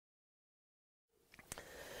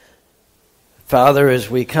Father, as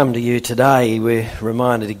we come to you today, we're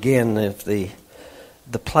reminded again of the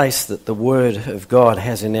place that the Word of God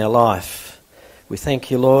has in our life. We thank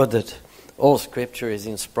you, Lord, that all Scripture is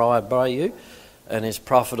inspired by you and is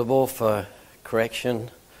profitable for correction,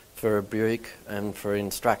 for rebuke, and for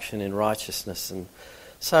instruction in righteousness. And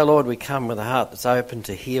so, Lord, we come with a heart that's open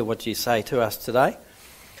to hear what you say to us today,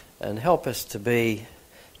 and help us to be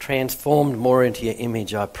transformed more into your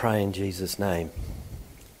image, I pray in Jesus' name.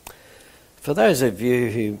 For those of you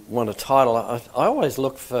who want a title, I always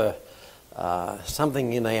look for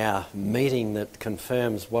something in our meeting that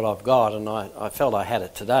confirms what I've got, and I felt I had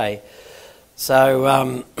it today.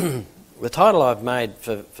 So the title I've made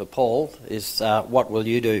for Paul is What Will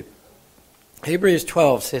You Do? Hebrews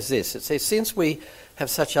 12 says this. It says, since we have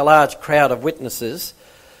such a large crowd of witnesses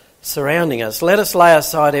surrounding us, let us lay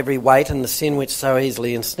aside every weight and the sin which so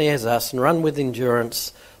easily ensnares us, and run with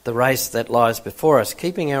endurance the race that lies before us,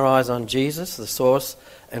 keeping our eyes on Jesus, the source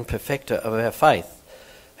and perfecter of our faith,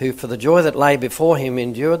 who for the joy that lay before him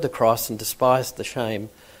endured the cross and despised the shame,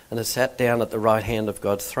 and has sat down at the right hand of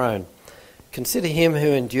God's throne. Consider him who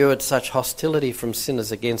endured such hostility from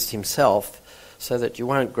sinners against himself, so that you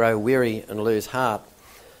won't grow weary and lose heart.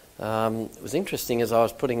 It was interesting as I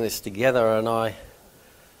was putting this together, and I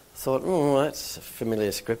thought, that's a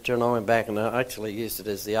familiar scripture, and I went back and I actually used it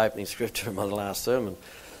as the opening scripture of my last sermon.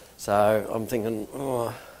 So I'm thinking,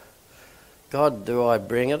 God, do I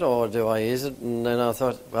bring it or do I use it? And then I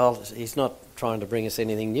thought, well, he's not trying to bring us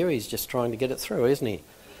anything new, he's just trying to get it through, isn't he?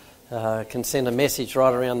 Can send a message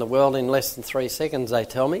right around the world in less than 3 seconds, they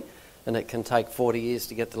tell me, and it can take 40 years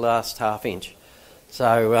to get the last half inch.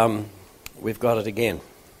 So we've got it again.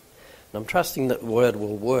 And I'm trusting that the word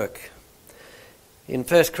will work. In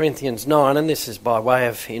 1 Corinthians 9, and this is by way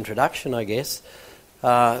of introduction, I guess,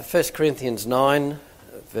 1 Corinthians 9,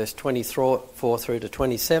 verse 24 through to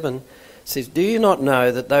 27, says, do you not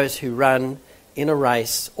know that those who run in a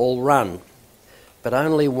race all run, but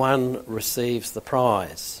only one receives the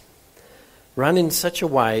prize? Run in such a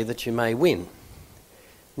way that you may win.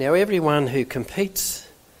 Now everyone who competes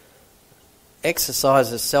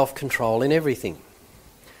exercises self-control in everything.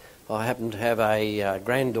 I happen to have a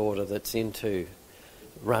granddaughter that's into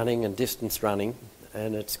running and distance running,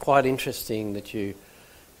 and it's quite interesting that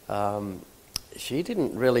she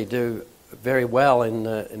didn't really do very well in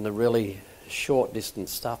the really short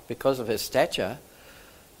distance stuff because of her stature.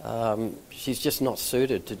 She's just not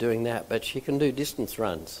suited to doing that, but she can do distance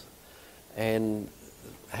runs, and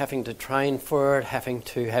having to train for it, having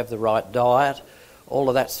to have the right diet, all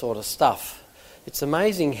of that sort of stuff. It's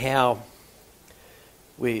amazing how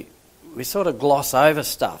we sort of gloss over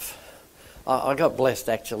stuff. I got blessed,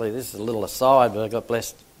 actually, this is a little aside, but I got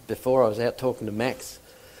blessed before. I was out talking to Max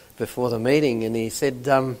before the meeting, and he said,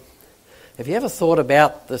 have you ever thought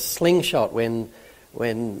about the slingshot when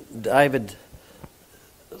David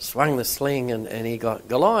swung the sling and he got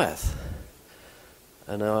Goliath?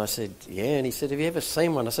 And I said, yeah, and he said, have you ever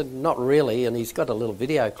seen one? I said, not really, and he's got a little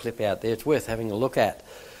video clip out there, it's worth having a look at,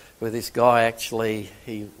 where this guy actually,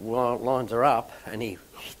 he lines her up and he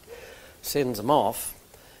sends them off,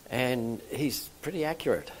 and he's pretty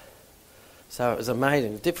accurate. So it was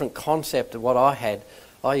amazing. A different concept of what I had.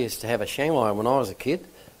 I used to have a chamois when I was a kid,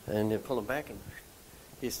 and you pull them back, and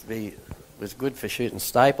it was good for shooting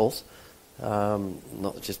staples. Not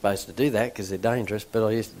that you're supposed to do that because they're dangerous, but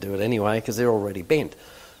I used to do it anyway because they're already bent.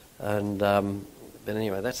 And but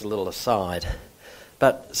anyway, that's a little aside.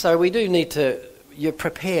 But so we do need to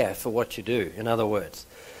prepare for what you do. In other words,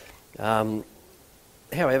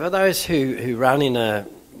 however, those who run in a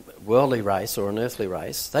worldly race or an earthly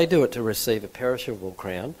race, they do it to receive a perishable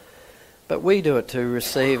crown, but we do it to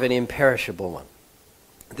receive an imperishable one.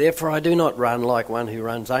 Therefore I do not run like one who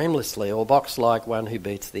runs aimlessly, or box like one who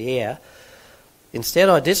beats the air. Instead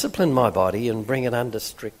I discipline my body and bring it under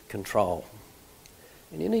strict control.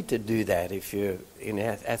 And you need to do that if you're in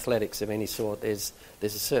athletics of any sort. There's a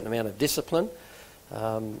certain amount of discipline.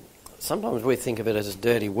 Sometimes we think of it as a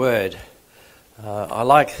dirty word.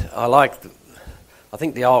 I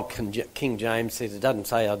think the old King James says, it doesn't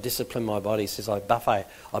say I discipline my body, it says I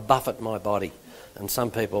buffet my body. And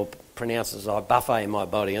some people pronounce it as I buffet my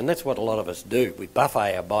body, and that's what a lot of us do. We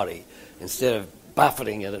buffet our body instead of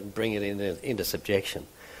buffeting it and bring it into subjection.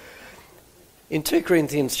 In 2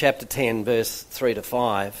 Corinthians chapter 10, verse 3 to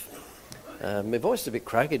 5, my voice is a bit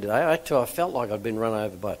croaky today. Actually, I felt like I'd been run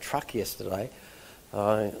over by a truck yesterday.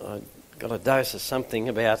 I got a dose of something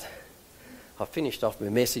about... I finished off my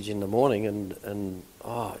message in the morning, and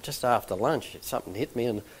just after lunch, something hit me,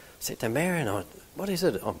 and I said to Marion, what is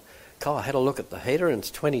it? I had a look at the heater, and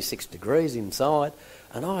it's 26 degrees inside,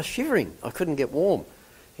 and I was shivering. I couldn't get warm.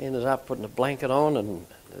 ended up putting a blanket on and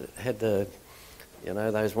had one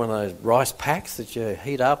of those rice packs that you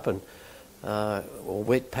heat up and or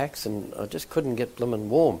wet packs, and I just couldn't get blooming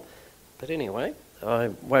warm. But anyway, I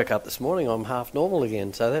woke up this morning, I'm half normal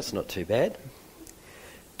again, so that's not too bad.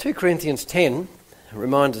 2 Corinthians 10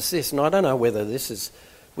 reminds us this, and I don't know whether this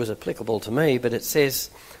was applicable to me, but it says,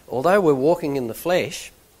 although we're walking in the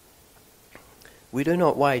flesh, we do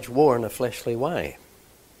not wage war in a fleshly way.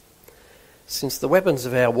 Since the weapons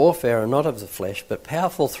of our warfare are not of the flesh, but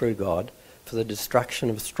powerful through God for the destruction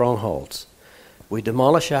of strongholds. We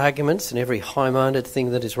demolish arguments and every high-minded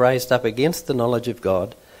thing that is raised up against the knowledge of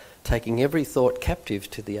God, taking every thought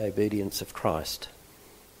captive to the obedience of Christ.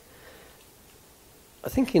 I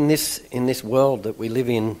think in this world that we live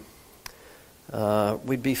in,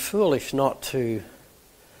 we'd be foolish not to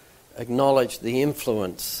acknowledge the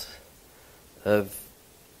influence of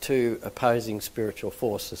 2 opposing spiritual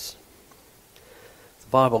forces. The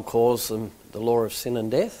Bible calls them the law of sin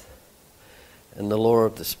and death and the law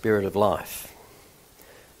of the spirit of life.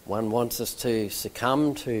 One wants us to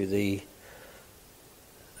succumb to the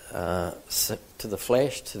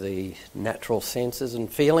flesh, to the natural senses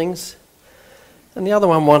and feelings, and the other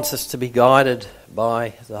one wants us to be guided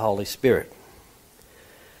by the Holy Spirit.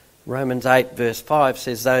 Romans 8 verse 5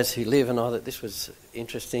 says, those who live, and I thought this was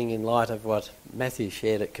interesting in light of what Matthew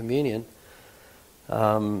shared at communion.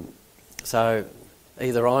 So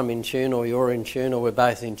either I'm in tune or you're in tune, or we're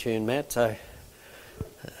both in tune, Matt, so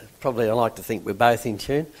probably I like to think we're both in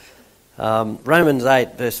tune. Romans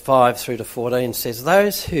 8 verse 5 through to 14 says,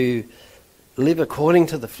 those who live according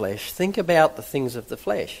to the flesh think about the things of the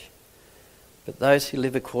flesh, but those who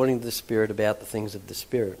live according to the Spirit about the things of the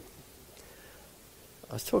Spirit.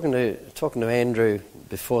 I was talking to Andrew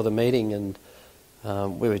before the meeting, and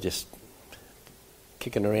we were just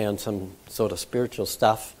kicking around some sort of spiritual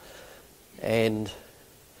stuff, and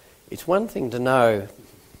it's one thing to know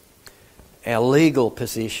our legal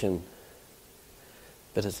position,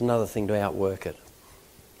 but it's another thing to outwork it.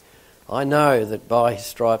 I know that by His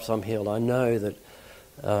stripes I'm healed. I know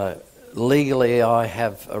that legally I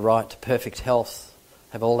have a right to perfect health,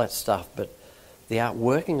 have all that stuff, but the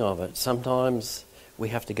outworking of it, sometimes we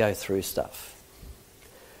have to go through stuff.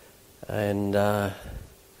 And I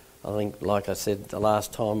think, like I said the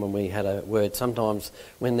last time when we had a word, sometimes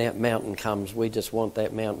when that mountain comes, we just want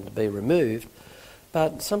that mountain to be removed.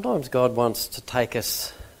 But sometimes God wants to take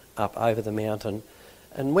us up over the mountain.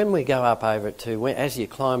 And when we go up over it too, as you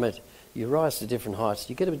climb it, you rise to different heights.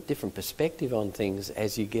 You get a different perspective on things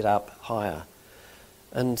as you get up higher.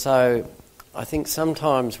 And so I think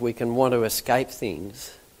sometimes we can want to escape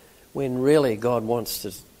things when really God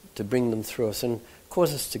wants to bring them through us and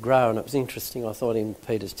cause us to grow. And it was interesting, I thought, in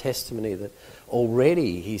Peter's testimony that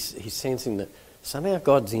already he's sensing that somehow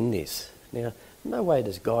God's in this. Now, no way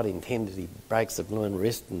does God intend that he breaks the blooming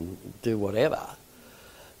wrist and do whatever.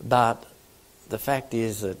 But the fact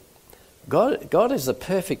is that God is a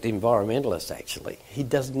perfect environmentalist, actually. He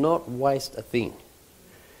does not waste a thing.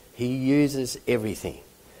 He uses everything.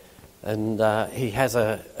 And he has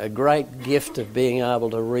a great gift of being able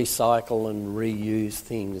to recycle and reuse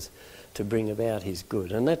things to bring about his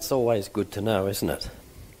good. And that's always good to know, isn't it?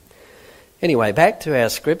 Anyway, back to our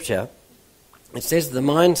scripture. It says the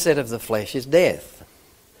mindset of the flesh is death,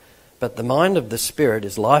 but the mind of the Spirit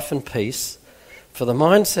is life and peace. For the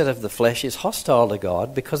mindset of the flesh is hostile to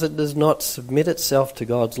God because it does not submit itself to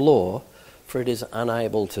God's law, for it is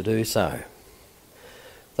unable to do so.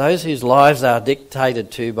 Those whose lives are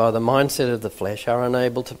dictated to by the mindset of the flesh are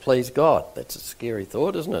unable to please God. That's a scary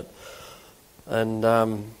thought, isn't it? And I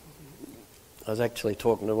was actually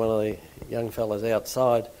talking to one of the young fellas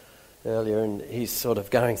outside earlier, and he's sort of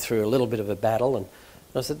going through a little bit of a battle, and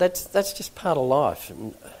I said, that's just part of life.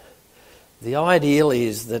 And the ideal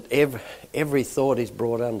is that every thought is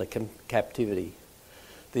brought under captivity.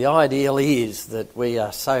 The ideal is that we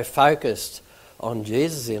are so focused on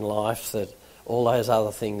Jesus in life that all those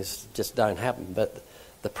other things just don't happen. But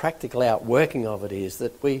the practical outworking of it is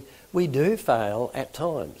that we do fail at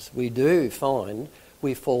times. We do find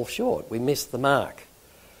we fall short. We miss the mark.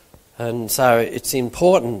 And so it's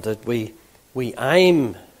important that we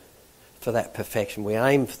aim for that perfection. We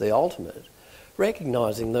aim for the ultimate,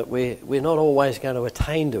 recognising that we're not always going to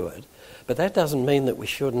attain to it, but that doesn't mean that we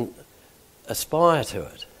shouldn't aspire to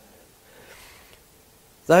it.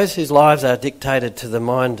 Those whose lives are dictated to the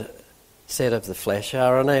mindset of the flesh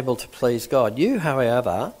are unable to please God. You,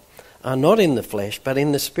 however, are not in the flesh, but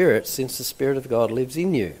in the Spirit, since the Spirit of God lives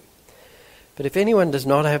in you. But if anyone does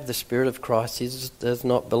not have the Spirit of Christ, he does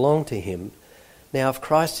not belong to him. Now, if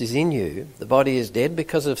Christ is in you, the body is dead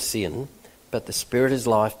because of sin, but the Spirit is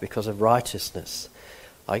life because of righteousness.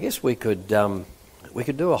 I guess we could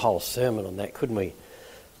do a whole sermon on that, couldn't we?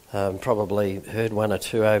 Probably heard one or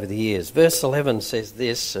two over the years. Verse 11 says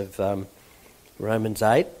this of Romans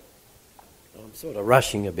 8. I'm sort of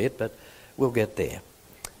rushing a bit, but we'll get there.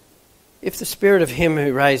 If the Spirit of him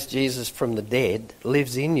who raised Jesus from the dead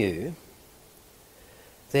lives in you,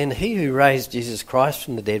 then he who raised Jesus Christ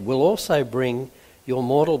from the dead will also bring your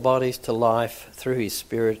mortal bodies to life through his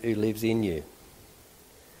Spirit who lives in you.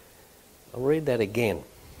 I'll read that again.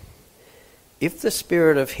 If the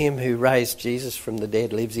Spirit of him who raised Jesus from the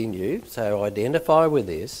dead lives in you, so identify with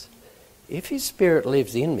this, if his Spirit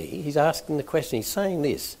lives in me, he's asking the question, he's saying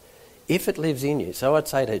this, if it lives in you. So I'd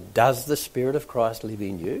say to him, does the Spirit of Christ live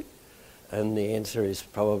in you? And the answer is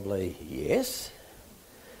probably yes.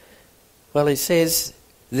 Well, he says,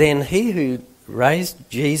 then he who raised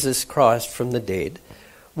Jesus Christ from the dead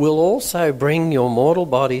will also bring your mortal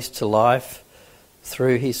bodies to life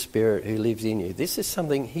through his Spirit who lives in you. This is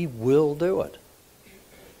something he will do it.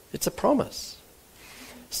 It's a promise.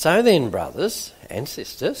 So then, brothers and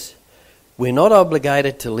sisters, we're not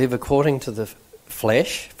obligated to live according to the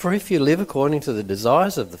flesh, for if you live according to the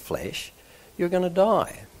desires of the flesh, you're going to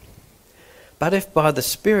die. But if by the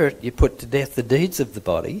Spirit you put to death the deeds of the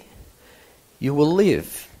body, you will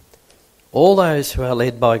live. All those who are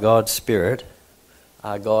led by God's Spirit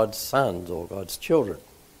are God's sons or God's children.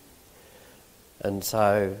 And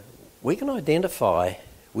so we can identify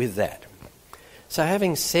with that. So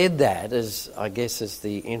having said that, as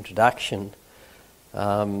the introduction,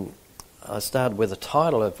 I started with a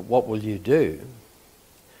title of What Will You Do?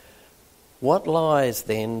 What lies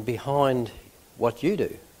then behind what you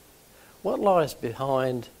do? What lies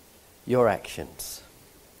behind your actions?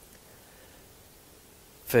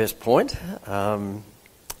 First point,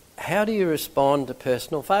 how do you respond to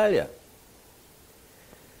personal failure?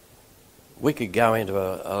 We could go into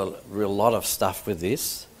a real lot of stuff with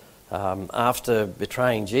this. After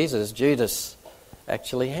betraying Jesus, Judas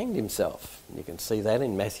actually hanged himself. You can see that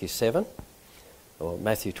in Matthew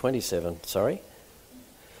 27, sorry.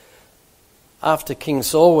 After King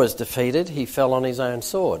Saul was defeated, he fell on his own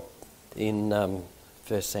sword in 1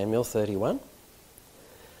 Samuel 31.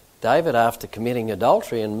 David, after committing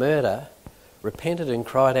adultery and murder, repented and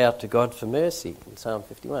cried out to God for mercy in Psalm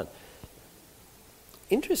 51.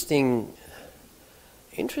 Interesting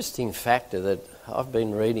factor that I've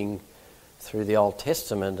been reading through the Old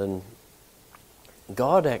Testament, and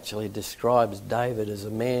God actually describes David as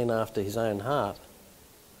a man after his own heart.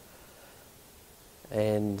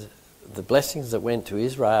 And the blessings that went to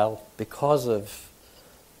Israel because of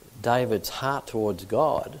David's heart towards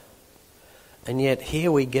God, and yet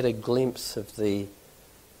here we get a glimpse of the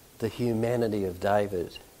humanity of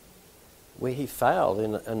David, where he failed,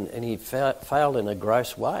 and he failed in a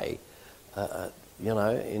gross way,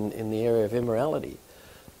 in the area of immorality.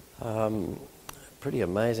 Pretty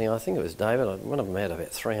amazing. I think it was David. One of them had about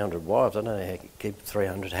 300 wives. I don't know how he could keep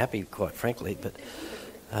 300 happy, quite frankly, but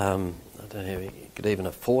I don't know how he could even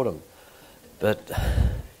afford them. But,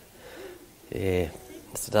 yeah,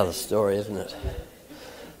 it's another story, isn't it?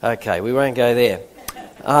 Okay, we won't go there.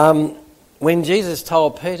 When Jesus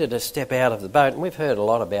told Peter to step out of the boat, and we've heard a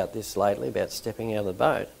lot about this lately, about stepping out of the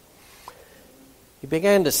boat, he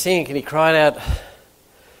began to sink and he cried out,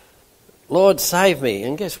 Lord, save me.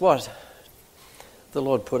 And guess what? The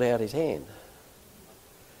Lord put out his hand.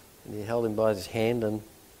 And he held him by his hand, and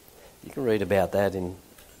you can read about that in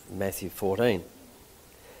Matthew 14.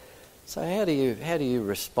 So how do you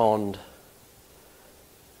respond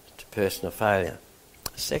to personal failure?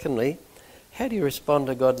 Secondly, how do you respond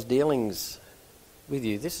to God's dealings with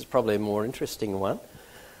you? This is probably a more interesting one.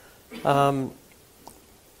 The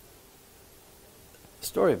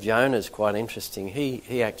story of Jonah is quite interesting.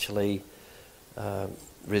 He actually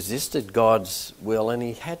resisted God's will, and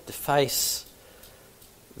he had to face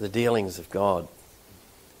the dealings of God.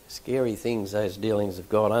 Scary things, those dealings of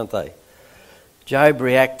God, aren't they? Job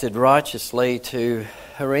reacted righteously to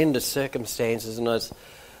horrendous circumstances, and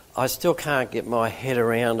I still can't get my head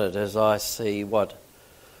around it as I see what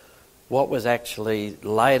was actually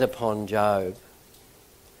laid upon Job.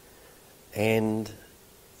 And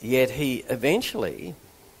yet he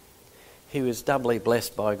was doubly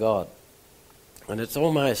blessed by God. And it's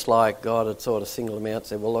almost like God had sort of singled him out and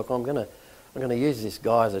said, well, look, I'm going to use this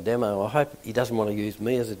guy as a demo. I hope he doesn't want to use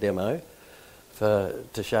me as a demo to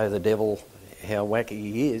show the devil how wacky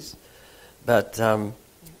he is. But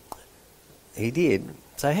he did.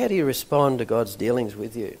 So how do you respond to God's dealings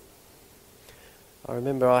with you? I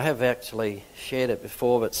remember I have actually shared it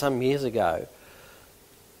before, but some years ago,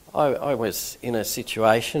 I was in a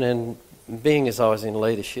situation, and being as I was in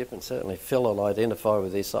leadership, and certainly Phil will identify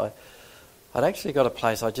with this, I'd actually got a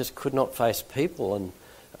place I just could not face people, and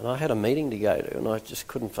I had a meeting to go to, and I just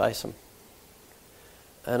couldn't face them.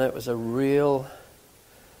 And it was a real...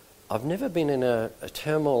 I've never been in a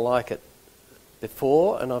turmoil like it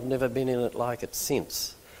before, and I've never been in it like it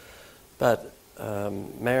since. But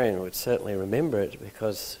Marion would certainly remember it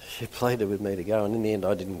because she pleaded with me to go, and in the end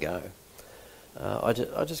I didn't go. I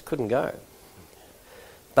just couldn't go.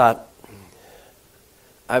 But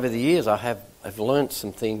over the years I've learnt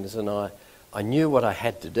some things, and I knew what I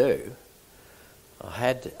had to do. I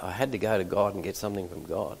had to go to God and get something from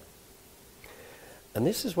God. And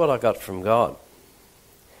this is what I got from God.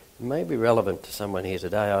 It may be relevant to someone here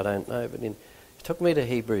today, I don't know, but he took me to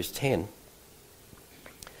Hebrews 10.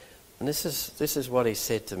 And this is what he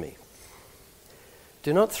said to me.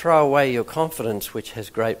 Do not throw away your confidence, which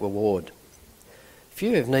has great reward. For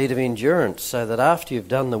you have need of endurance, so that after you've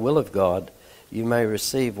done the will of God, you may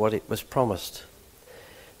receive what it was promised.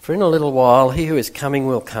 For in a little while he who is coming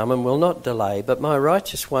will come and will not delay, but my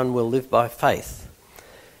righteous one will live by faith.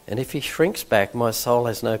 And if he shrinks back, my soul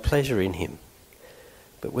has no pleasure in him.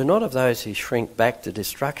 But we're not of those who shrink back to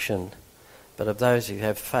destruction, but of those who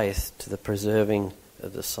have faith to the preserving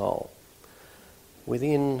of the soul.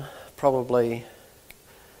 Within probably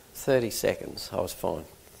 30 seconds, I was fine.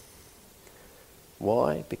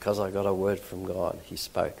 Why? Because I got a word from God. He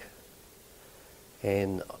spoke.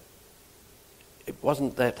 And it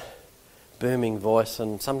wasn't that booming voice,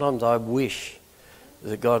 and sometimes I wish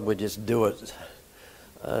that God would just do it.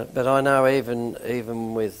 But I know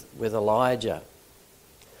even with Elijah,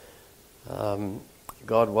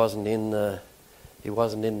 God wasn't in the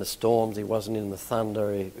storms, he wasn't in the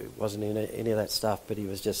thunder, he wasn't in any of that stuff, but he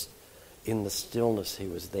was just in the stillness. He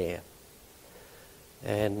was there.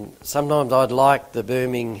 And sometimes I'd like the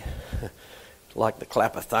booming, like the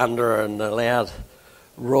clap of thunder and the loud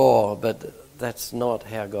roar, but that's not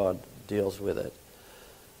how God deals with it.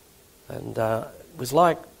 And it was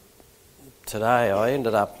like today, I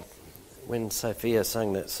ended up, when Sophia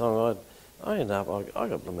sang that song, I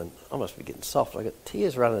must be getting soft. I got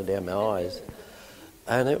tears running down my eyes.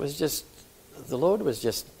 And it was just, the Lord was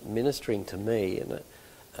just ministering to me.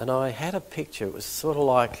 And I had a picture. It was sort of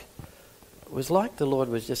like, it was like the Lord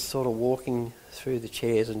was just sort of walking through the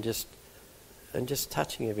chairs and just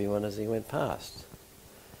touching everyone as he went past.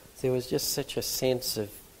 There was just such a sense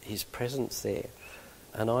of his presence there.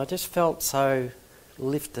 And I just felt so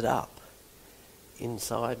lifted up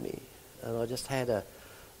inside me. And I just had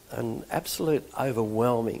an absolute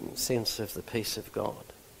overwhelming sense of the peace of God.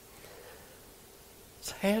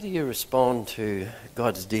 So how do you respond to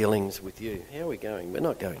God's dealings with you? How are we going? We're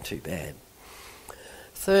not going too bad.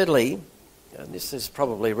 Thirdly, and this is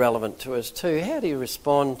probably relevant to us too, how do you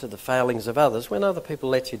respond to the failings of others when other people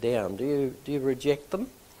let you down? Do you reject them?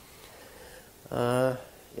 I've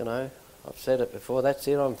said it before, that's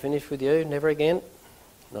it, I'm finished with you, never again.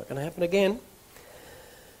 Not going to happen again.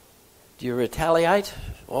 Do you retaliate?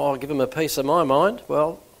 Oh, I'll give them a piece of my mind.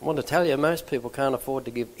 Well, I want to tell you, most people can't afford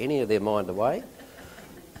to give any of their mind away.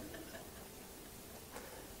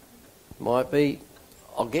 Might be,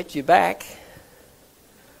 I'll get you back.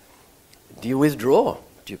 Do you withdraw?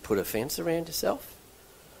 Do you put a fence around yourself?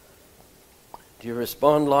 Do you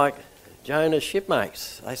respond like Jonah's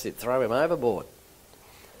shipmates? They said, throw him overboard.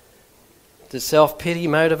 Does self-pity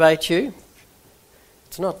motivate you?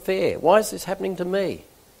 It's not fair. Why is this happening to me?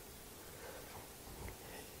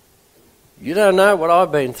 You don't know what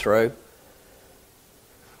I've been through.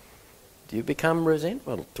 Do you become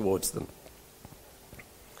resentful towards them?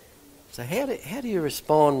 So how do you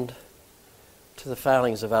respond to the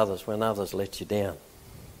failings of others when others let you down?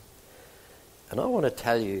 And I want to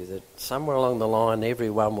tell you that somewhere along the line,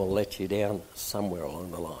 everyone will let you down somewhere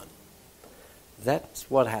along the line. That's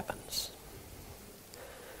what happens.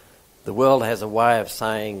 The world has a way of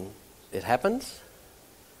saying it happens.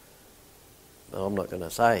 Well, I'm not going to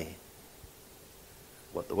say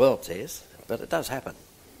what the world says, but it does happen.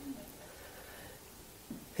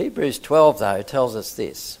 Hebrews 12, though, tells us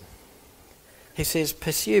this. He says,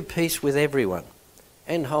 pursue peace with everyone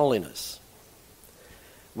and holiness.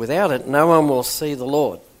 Without it, no one will see the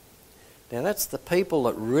Lord. Now, that's the people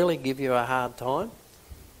that really give you a hard time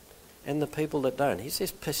and the people that don't. He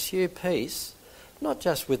says, pursue peace, not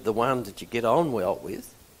just with the ones that you get on well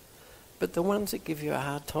with, but the ones that give you a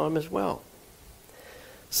hard time as well.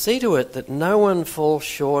 See to it that no one falls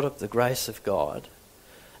short of the grace of God,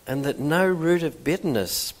 and that no root of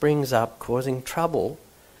bitterness springs up causing trouble,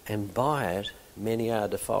 and by it many are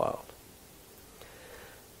defiled.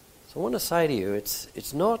 So I want to say to you,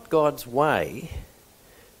 it's not God's way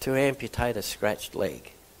to amputate a scratched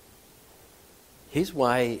leg. His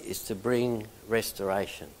way is to bring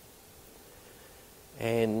restoration.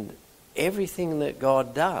 And everything that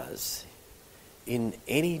God does in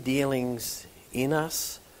any dealings in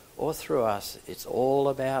us or through us, it's all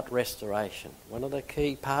about restoration. One of the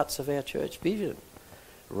key parts of our church vision,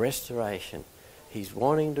 restoration. He's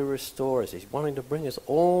wanting to restore us. He's wanting to bring us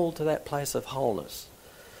all to that place of wholeness.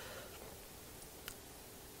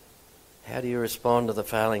 How do you respond to the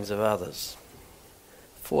failings of others?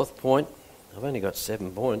 Fourth point, I've only got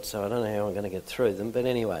 7 points, so I don't know how I'm going to get through them, but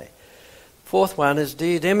anyway. Fourth one is, do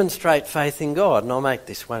you demonstrate faith in God? And I'll make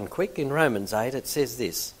this one quick. In Romans 8 it says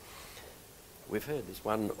this. We've heard this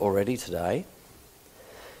one already today.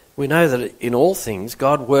 We know that in all things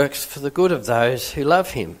God works for the good of those who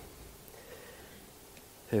love him,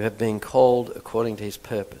 who have been called according to his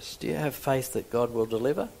purpose. Do you have faith that God will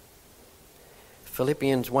deliver?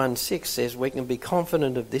 Philippians 1:6 says we can be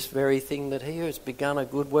confident of this very thing, that he who has begun a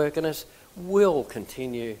good work in us will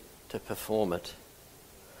continue to perform it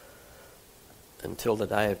until the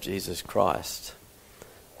day of Jesus Christ.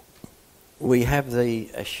 We have the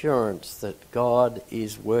assurance that God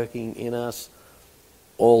is working in us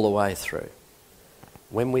all the way through,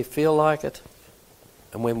 when we feel like it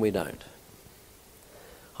and when we don't.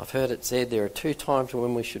 I've heard it said there are 2 times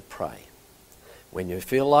when we should pray: when you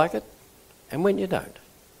feel like it and when you don't.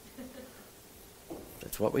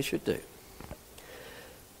 That's what we should do.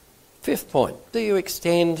 Fifth point, do you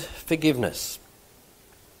extend forgiveness?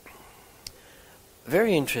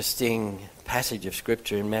 Very interesting passage of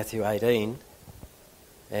scripture in Matthew 18,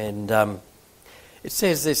 and it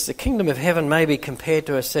says this: the kingdom of heaven may be compared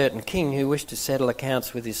to a certain king who wished to settle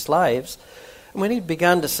accounts with his slaves, and when he'd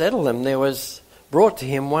begun to settle them, there was brought to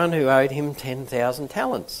him one who owed him 10,000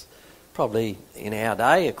 talents, probably in our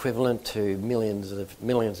day equivalent to millions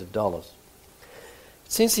of dollars.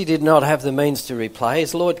 Since he did not have the means to repay,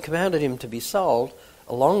 his lord commanded him to be sold,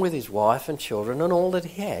 along with his wife and children and all that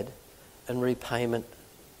he had, and repayment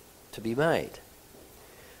to be made.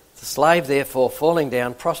 The slave, therefore, falling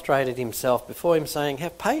down, prostrated himself before him, saying,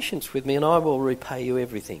 "Have patience with me, and I will repay you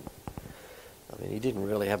everything." I mean, he didn't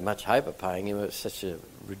really have much hope of paying him. It was such a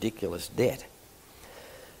ridiculous debt.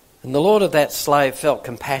 And the lord of that slave felt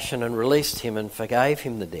compassion and released him and forgave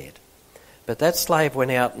him the debt. But that slave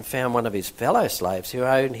went out and found one of his fellow slaves who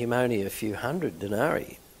owed him only a few hundred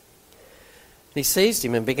denarii. He seized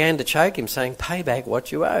him and began to choke him, saying, "Pay back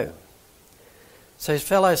what you owe." So his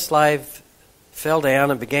fellow slave fell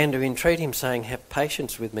down and began to entreat him, saying, "Have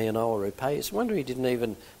patience with me and I will repay you." It's a wonder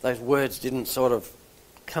those words didn't sort of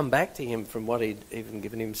come back to him from what he'd even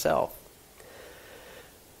given himself.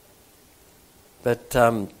 But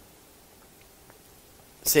it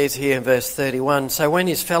says here in verse 31, so when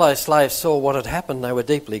his fellow slaves saw what had happened, they were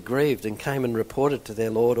deeply grieved and came and reported to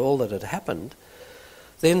their lord all that had happened.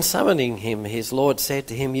 Then summoning him, his lord said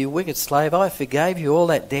to him, "You wicked slave, I forgave you all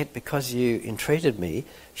that debt because you entreated me.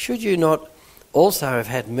 Should you not also have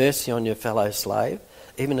had mercy on your fellow slave,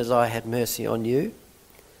 even as I had mercy on you?"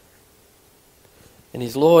 And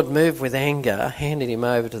his lord, moved with anger, handed him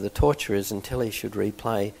over to the torturers till he could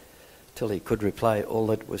repay all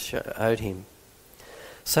that was owed him.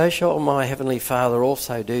 So shall my heavenly Father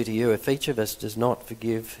also do to you if each of us does not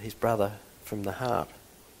forgive his brother from the heart.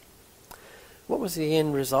 What was the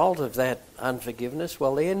end result of that unforgiveness?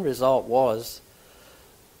 Well, the end result was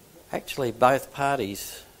actually both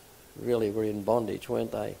parties really were in bondage,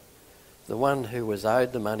 weren't they? The one who was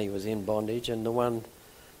owed the money was in bondage, and the one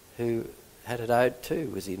who had it owed to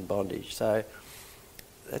was in bondage. So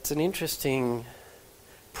that's an interesting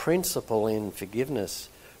principle in forgiveness.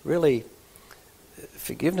 Really,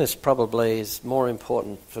 forgiveness probably is more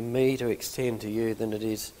important for me to extend to you than it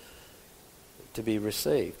is to be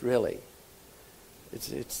received, really.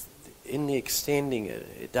 It's in the extending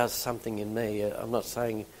it does something in me. I'm not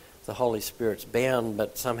saying the Holy Spirit's bound,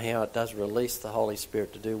 but somehow it does release the Holy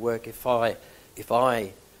Spirit to do work if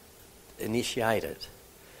I initiate it.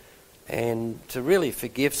 And to really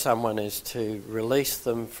forgive someone is to release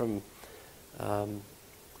them from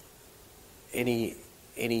any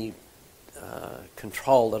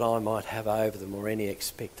control that I might have over them, or any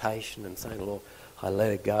expectation, and say, "Lord, I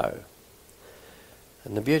let it go."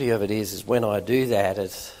 And the beauty of it is when I do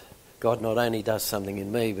that, God not only does something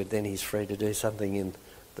in me, but then he's free to do something in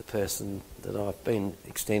the person that I've been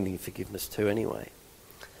extending forgiveness to anyway.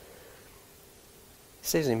 It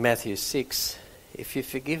says in Matthew 6, if you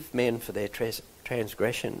forgive men for their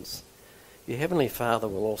transgressions, your heavenly Father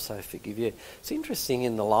will also forgive you. It's interesting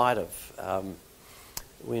in the light of,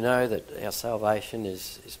 we know that our salvation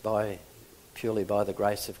is purely by the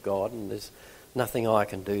grace of God, and there's nothing I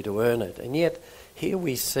can do to earn it. And yet, here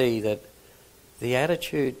we see that the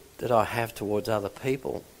attitude that I have towards other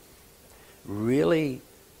people really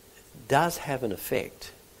does have an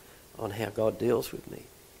effect on how God deals with me.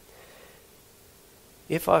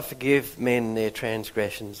 If I forgive men their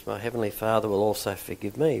transgressions, my Heavenly Father will also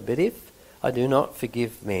forgive me. But if I do not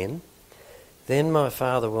forgive men, then my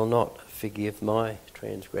Father will not forgive my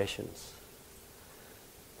transgressions.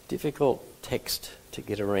 Difficult text to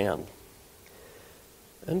get around.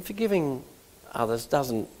 And forgiving others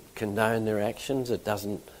doesn't condone their actions. It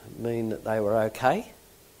doesn't mean that they were okay.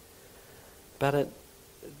 But it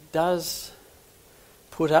does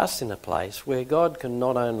put us in a place where God can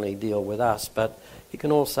not only deal with us, but he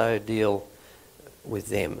can also deal with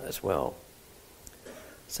them as well.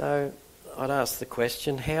 So I'd ask the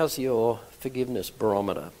question, how's your forgiveness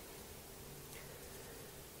barometer?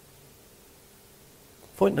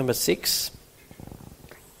 Point number 6.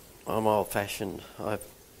 I'm old-fashioned.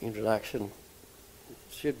 Introduction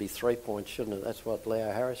should be 3 points, shouldn't it? That's what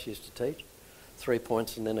Leo Harris used to teach. 3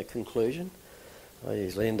 points and then a conclusion. I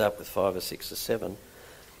usually end up with 5 or 6 or 7.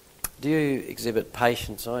 Do you exhibit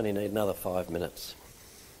patience? I only need another 5 minutes.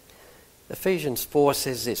 Ephesians 4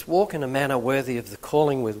 says this, walk in a manner worthy of the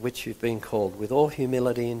calling with which you've been called, with all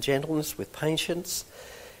humility and gentleness, with patience,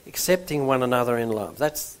 accepting one another in love.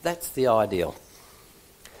 That's the ideal.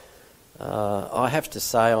 I have to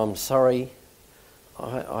say I'm sorry.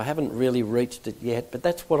 I haven't really reached it yet, but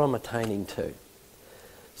that's what I'm attaining to.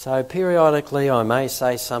 So periodically I may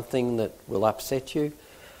say something that will upset you.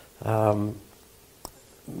 My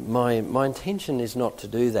intention is not to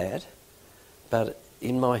do that, but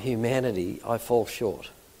in my humanity I fall short.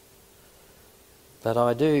 But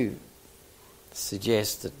I do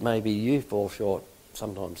suggest that maybe you fall short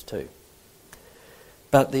sometimes too.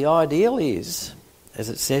 But the ideal is, as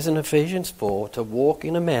it says in Ephesians 4, to walk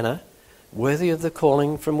in a manner worthy of the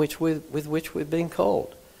calling with which we've been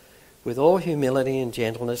called, with all humility and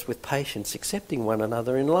gentleness, with patience, accepting one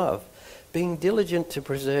another in love, being diligent to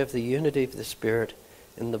preserve the unity of the Spirit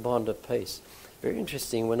in the bond of peace. Very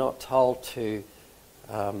interesting, we're not told to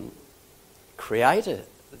create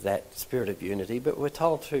that spirit of unity, but we're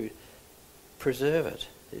told to preserve it.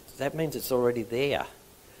 That means it's already there.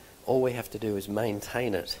 All we have to do is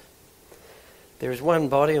maintain it. There is one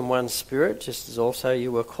body and one Spirit, just as also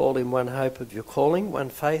you were called in one hope of your calling, one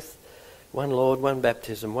faith, one Lord, one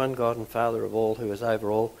baptism, one God and Father of all, who is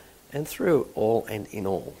over all and through all and in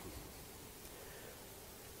all.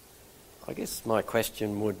 I guess my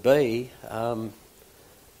question would be,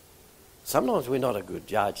 sometimes we're not a good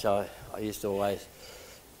judge. I used to always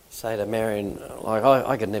say to Marion,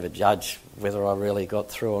 I could never judge whether I really got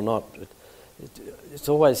through or not. It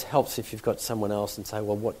always helps if you've got someone else and say,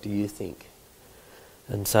 well, what do you think?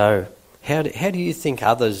 And so how do you think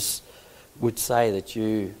others would say that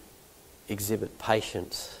you exhibit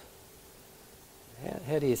patience?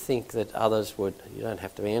 How do you think that others would, you don't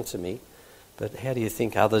have to answer me, but how do you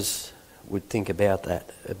think others would think about that,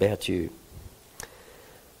 about you?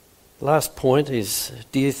 Last point is,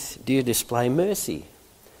 do you display mercy?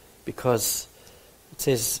 Because it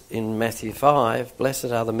says in Matthew 5, blessed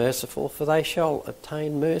are the merciful, for they shall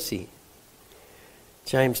obtain mercy.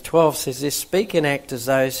 James 12 says this, speak and act as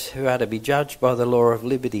those who are to be judged by the law of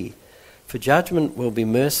liberty, for judgment will be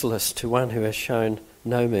merciless to one who has shown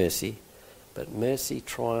no mercy, but mercy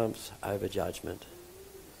triumphs over judgment.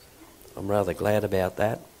 I'm rather glad about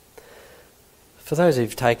that. For those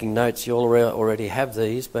who've taken notes, you already have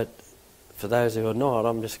these, but for those who are not,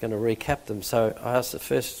 I'm just going to recap them. So I asked, the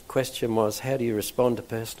first question was, how do you respond to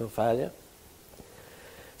personal failure?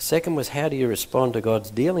 Second was, how do you respond to God's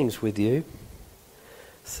dealings with you?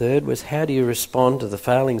 Third was, how do you respond to the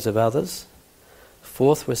failings of others?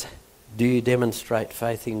 Fourth was, do you demonstrate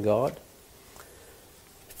faith in God?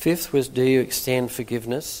 Fifth was, do you extend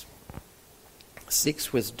forgiveness?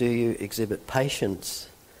 Sixth was, do you exhibit patience?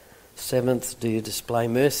 Seventh, do you display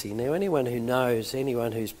mercy? Now, anyone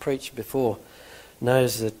who's preached before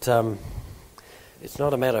knows that it's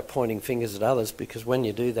not a matter of pointing fingers at others, because when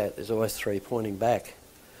you do that, there's always 3 pointing back.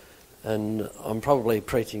 And I'm probably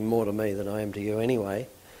preaching more to me than I am to you anyway.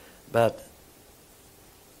 But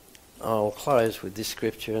I'll close with this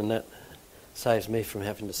scripture, and that saves me from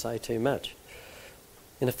having to say too much.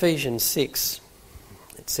 In Ephesians 6,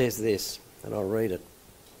 it says this, and I'll read it.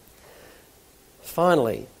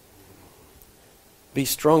 Finally, be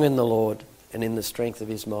strong in the Lord and in the strength of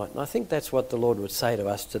his might. And I think that's what the Lord would say to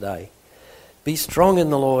us today. Be strong in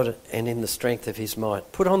the Lord and in the strength of his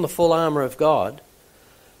might. Put on the full armour of God,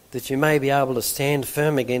 that you may be able to stand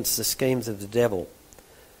firm against the schemes of the devil.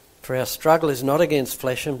 For our struggle is not against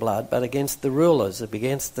flesh and blood, but against the rulers,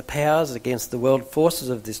 against the powers, against the world forces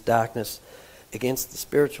of this darkness, against the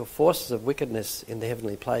spiritual forces of wickedness in the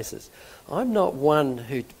heavenly places. I'm not one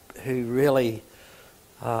who really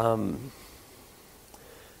I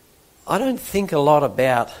don't think a lot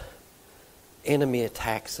about enemy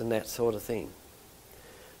attacks and that sort of thing.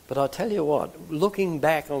 But I tell you what, looking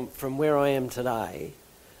back from where I am today,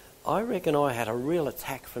 I reckon I had a real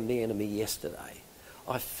attack from the enemy yesterday.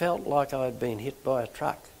 I felt like I had been hit by a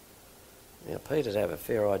truck. Now, Peter'd have a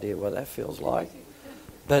fair idea what that feels like.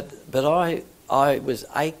 But I was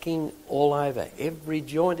aching all over, every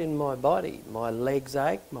joint in my body. My legs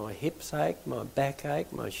ached, my hips ached, my back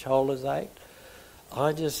ached, my shoulders ached.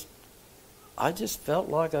 I just felt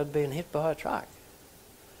like I'd been hit by a truck.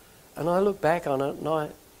 And I look back on it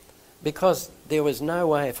and because there was no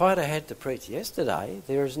way, if I'd have had to preach yesterday,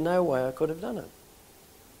 there is no way I could have done it.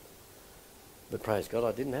 But praise God,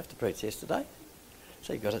 I didn't have to preach yesterday,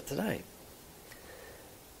 so you got it today.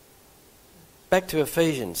 Back to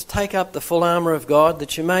Ephesians. Take up the full armour of God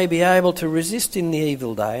that you may be able to resist in the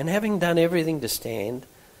evil day, and having done everything to stand,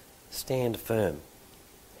 stand firm.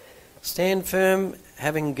 Stand firm,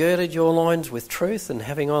 having girded your loins with truth, and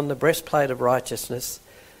having on the breastplate of righteousness,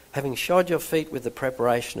 having shod your feet with the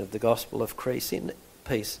preparation of the gospel of peace,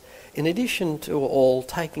 in addition to all,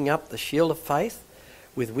 taking up the shield of faith,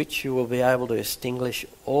 with which you will be able to extinguish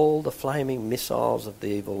all the flaming missiles of the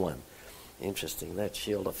evil one. Interesting, that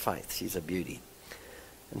shield of faith, she's a beauty.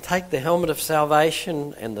 And take the helmet of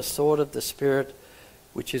salvation and the sword of the Spirit,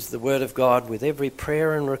 which is the word of God, with every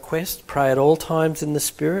prayer and request. Pray at all times in the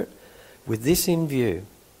Spirit, with this in view.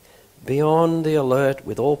 Be on the alert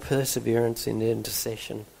with all perseverance in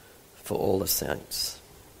intercession for all the saints.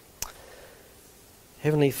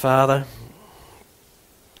 Heavenly Father,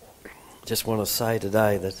 just want to say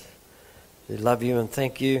today that we love you and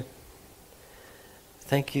thank you.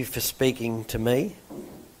 Thank you for speaking to me,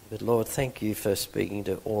 but Lord, thank you for speaking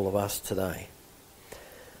to all of us today.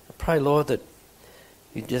 I pray, Lord, that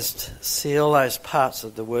you just seal those parts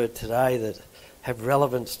of the word today that have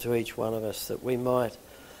relevance to each one of us, that we might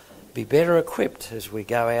be better equipped as we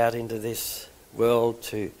go out into this world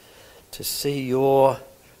to see your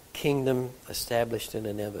kingdom established in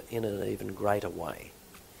an even greater way.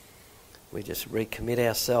 We just recommit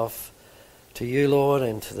ourselves to you, Lord,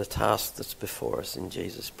 and to the task that's before us in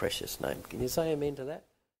Jesus' precious name. Can you say amen to that?